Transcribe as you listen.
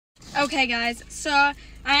Okay guys, so I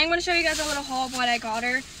am going to show you guys a little haul of what I got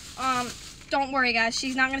her. Don't worry guys,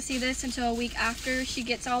 she's not going to see this until a week after she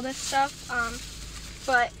gets all this stuff.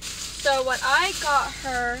 So what I got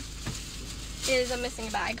her is, I'm missing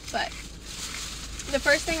a bag, but the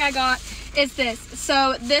first thing I got is this.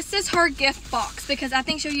 So this is her gift box because I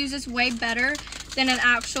think she'll use this way better than an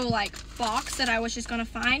actual like box that I was just gonna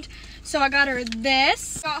find. So I got her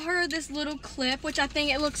this. Got her this little clip, which I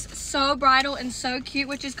think it looks so bridal and so cute,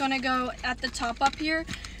 which is gonna go at the top up here.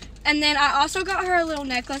 And then I also got her a little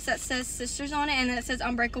necklace that says Sisters on it, and then it says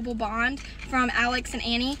Unbreakable Bond from Alex and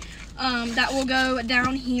Annie. That will go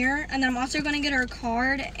down here. And then I'm also going to get her a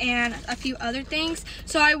card and a few other things.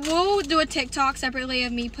 So I will do a TikTok separately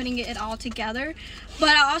of me putting it all together. But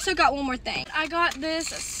I also got one more thing. I got this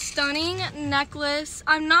stunning necklace.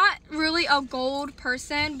 I'm not really a gold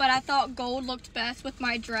person, but I thought gold looked best with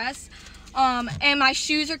my dress. And my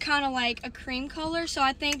shoes are kind of like a cream color, so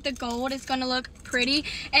I think the gold is going to look pretty,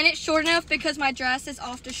 and it's short enough because my dress is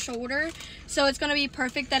off the shoulder, so it's going to be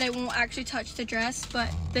perfect that it won't actually touch the dress. But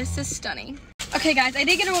this is stunning. Okay guys, I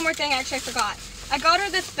did get her one more thing. Actually, I forgot. I got her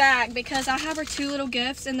this bag because I have her two little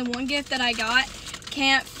gifts, and the one gift that I got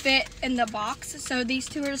can't fit in the box, so these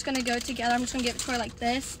two are just going to go together. I'm just going to give it to her like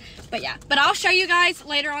this. But yeah, but I'll show you guys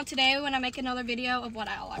later on today when I make another video of what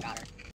all I got her.